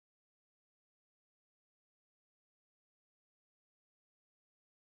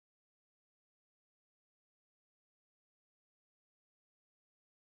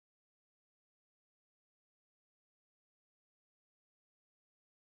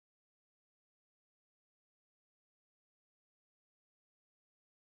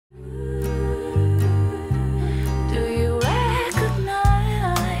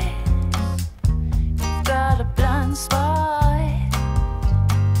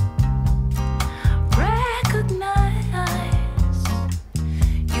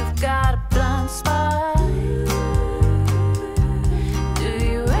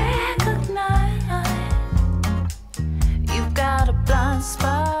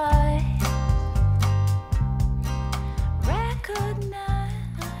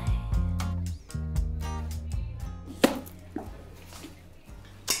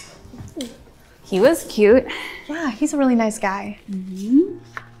He was cute. Yeah, he's a really nice guy.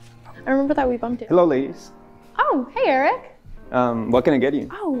 I remember that we bumped into. Hello, ladies. Oh, hey, Eric. What can I get you?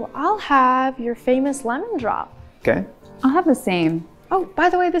 Oh, I'll have your famous lemon drop. Okay. I'll have the same. Oh, by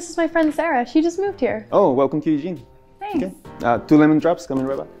the way, this is my friend Sarah. She just moved here. Oh, welcome to Eugene. Thanks. Okay. 2 lemon drops coming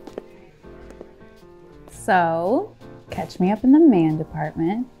right back. So, catch me up in the man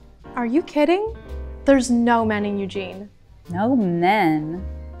department. Are you kidding? There's no men in Eugene. No men.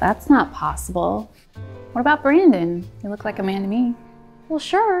 That's not possible. What about Brandon? You look like a man to me. Well,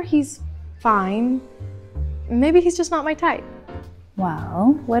 sure, he's fine. Maybe he's just not my type.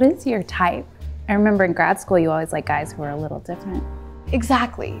 Well, what is your type? I remember in grad school you always liked guys who were a little different.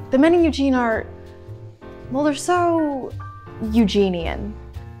 Exactly. The men in Eugene are, well, they're so Eugenian.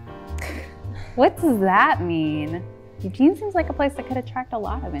 What does that mean? Eugene seems like a place that could attract a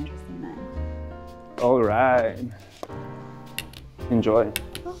lot of interesting men. All right. Enjoy.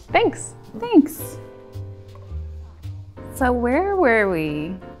 Oh, thanks. Thanks. So where were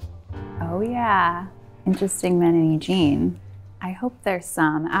we? Oh yeah, interesting men in Eugene. I hope there's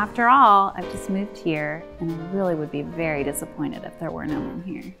some. After all, I've just moved here and I really would be very disappointed if there were no men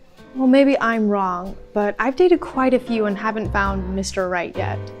here. Well, maybe I'm wrong, but I've dated quite a few and haven't found Mr. Right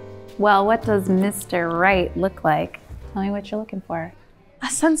yet. Well, what does Mr. Right look like? Tell me what you're looking for. A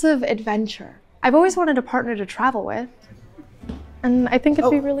sense of adventure. I've always wanted a partner to travel with. And I think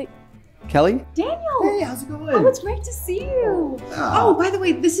it'd be really... Kelly? Daniel! Hey, how's it going? Oh, it's great to see you. Oh, by the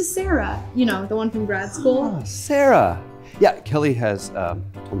way, this is Sarah. You know, the one from grad school. Oh, Sarah. Yeah, Kelly has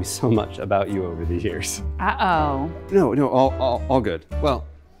told me so much about you over the years. Uh-oh. No, all good. Well,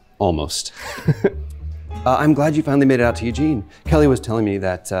 almost. I'm glad you finally made it out to Eugene. Kelly was telling me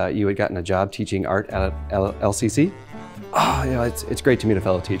that you had gotten a job teaching art at LCC. Oh, yeah, it's great to meet a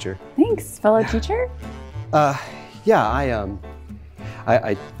fellow teacher. Thanks, fellow teacher. Yeah,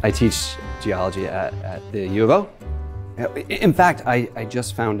 I teach geology at the U of O. In fact, I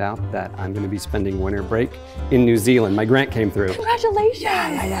just found out that I'm going to be spending winter break in New Zealand. My grant came through. Congratulations!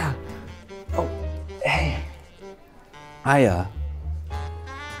 Yeah. Oh, hey. I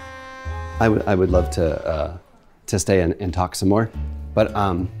would love to stay and talk some more, but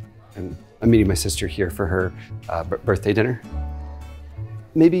I'm meeting my sister here for her birthday dinner.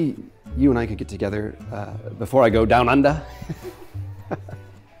 Maybe you and I could get together before I go down under.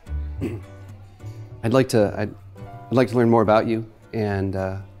 I'd like to learn more about you and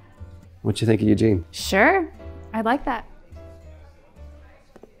what you think of Eugene. Sure, I'd like that.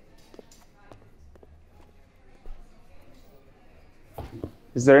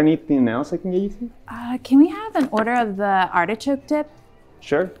 Is there anything else I can get you to? Can we have an order of the artichoke dip?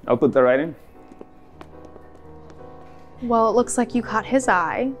 Sure, I'll put that right in. Well, it looks like you caught his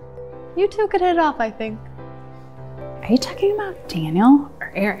eye. You two could hit it off, I think. Are you talking about Daniel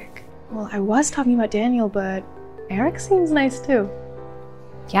or Eric? Well, I was talking about Daniel, but Eric seems nice too.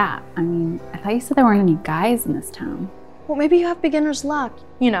 Yeah, I mean, I thought you said there weren't any guys in this town. Well, maybe you have beginner's luck.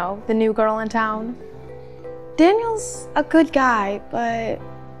 You know, the new girl in town. Daniel's a good guy, but...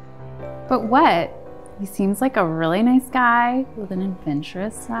 But what? He seems like a really nice guy with an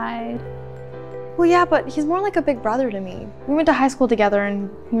adventurous side. Well, yeah, but he's more like a big brother to me. We went to high school together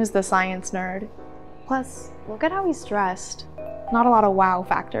and he was the science nerd. Plus, look at how he's dressed. Not a lot of wow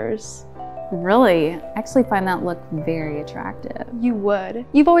factors. Really? I actually find that look very attractive. You would.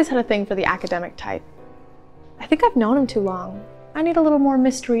 You've always had a thing for the academic type. I think I've known him too long. I need a little more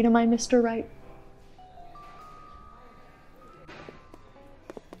mystery to my Mr. Right.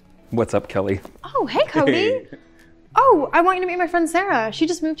 What's up, Kelly? Oh, hey, Cody. Hey. Oh, I want you to meet my friend Sarah. She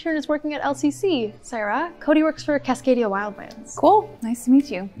just moved here and is working at LCC. Sarah, Cody works for Cascadia Wildlands. Cool. Nice to meet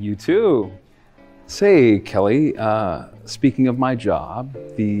you. You too. Say, Kelly, speaking of my job,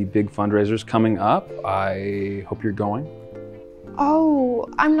 the big fundraiser's coming up. I hope you're going. Oh,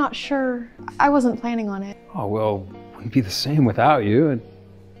 I'm not sure. I wasn't planning on it. Oh, well, it wouldn't be the same without you. And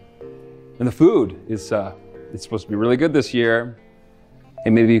the food is it's supposed to be really good this year.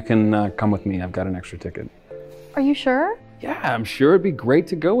 Hey, maybe you can come with me. I've got an extra ticket. Are you sure? Yeah, I'm sure it'd be great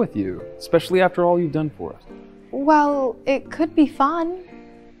to go with you, especially after all you've done for us. Well, it could be fun.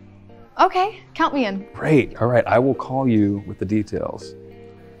 Okay, count me in. Great. All right, I will call you with the details.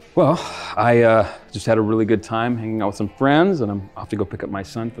 Well, I just had a really good time hanging out with some friends, and I'm off to go pick up my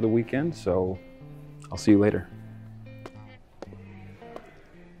son for the weekend, so I'll see you later.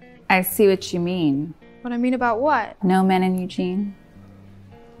 I see what you mean. What I mean about what? No men in Eugene.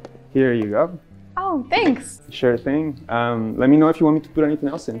 Here you go. Oh, thanks. Sure thing. Let me know if you want me to put anything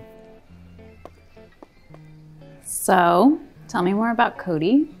else in. So, tell me more about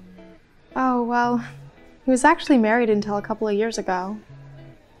Cody. Oh, well, he was actually married until a couple of years ago.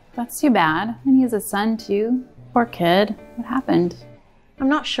 That's too bad. And he has a son too. Poor kid. What happened? I'm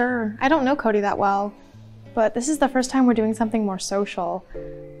not sure. I don't know Cody that well. But this is the first time we're doing something more social.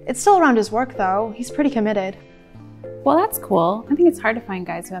 It's still around his work though. He's pretty committed. Well, that's cool. I think it's hard to find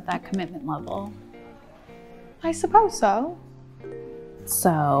guys who have that commitment level. I suppose so.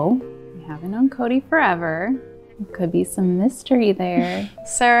 So, we haven't known Cody forever. There could be some mystery there.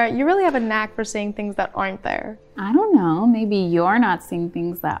 Sarah, you really have a knack for seeing things that aren't there. I don't know. Maybe you're not seeing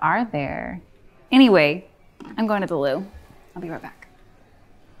things that are there. Anyway, I'm going to the loo. I'll be right back.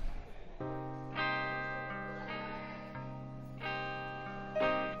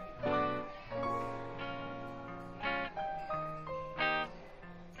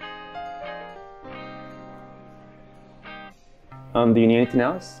 Do you need anything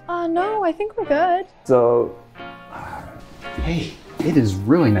else? No, I think we're good. So, Hey, it is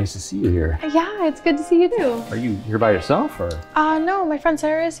really nice to see you here. Yeah, it's good to see you too. Are you here by yourself or? No, my friend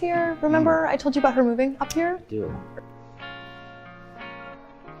Sarah is here. Remember I told you about her moving up here? Do.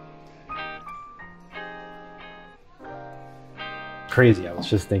 Crazy, I was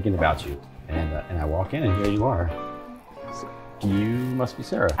just thinking about you. And I walk in and here you are. You must be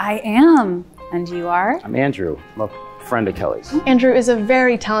Sarah. I am. And you are? I'm Andrew. I'm a friend of Kelly's. Andrew is a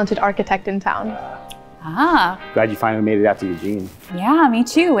very talented architect in town. Ah, Glad you finally made it out to Eugene. yeah, me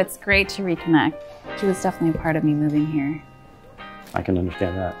too. It's great to reconnect. She was definitely a part of me moving here. I can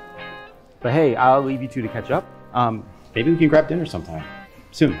understand that. But hey, I'll leave you two to catch up. Maybe we can grab dinner sometime.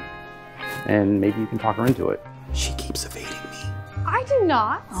 Soon. And maybe you can talk her into it. She keeps evading me. I do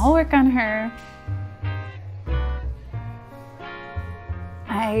not. I'll work on her.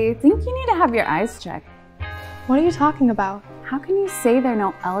 I think you need to have your eyes checked. What are you talking about? How can you say there are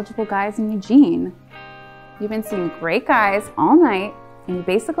no eligible guys in Eugene? You've been seeing great guys all night, and you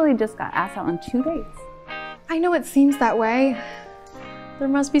basically just got asked out on 2 dates. I know it seems that way. There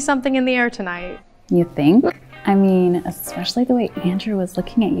must be something in the air tonight. You think? I mean, especially the way Andrew was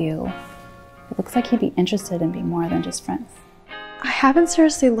looking at you. It looks like he'd be interested in being more than just friends. I haven't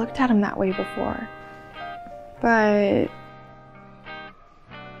seriously looked at him that way before. But...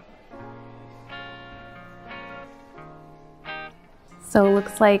 So it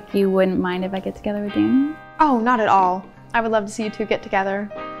looks like you wouldn't mind if I get together with Danny? Oh, not at all. I would love to see you two get together.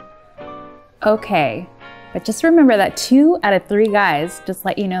 Okay, but just remember that 2 out of 3 guys just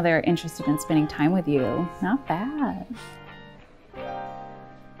let you know they're interested in spending time with you. Not bad.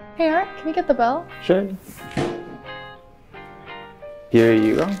 Hey, Art, can we get the bill? sure. Here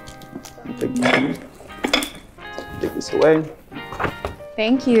you go. Take this away.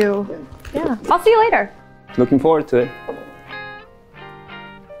 Thank you. Yeah, I'll see you later. Looking forward to it.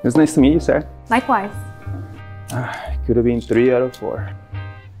 It was nice to meet you, Sarah. Likewise. Could have been 3 out of 4.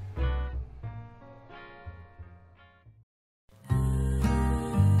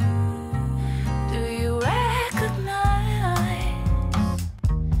 Do you recognize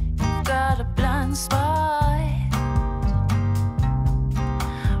you've got a blind spot?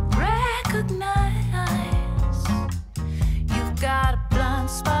 Recognize you've got a blind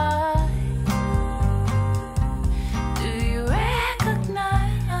spot. Do you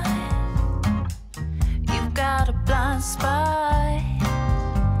recognize you've got a blind spot?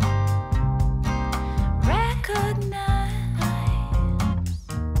 Recognize.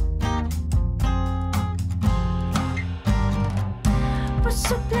 We're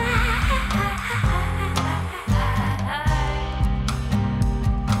so blind.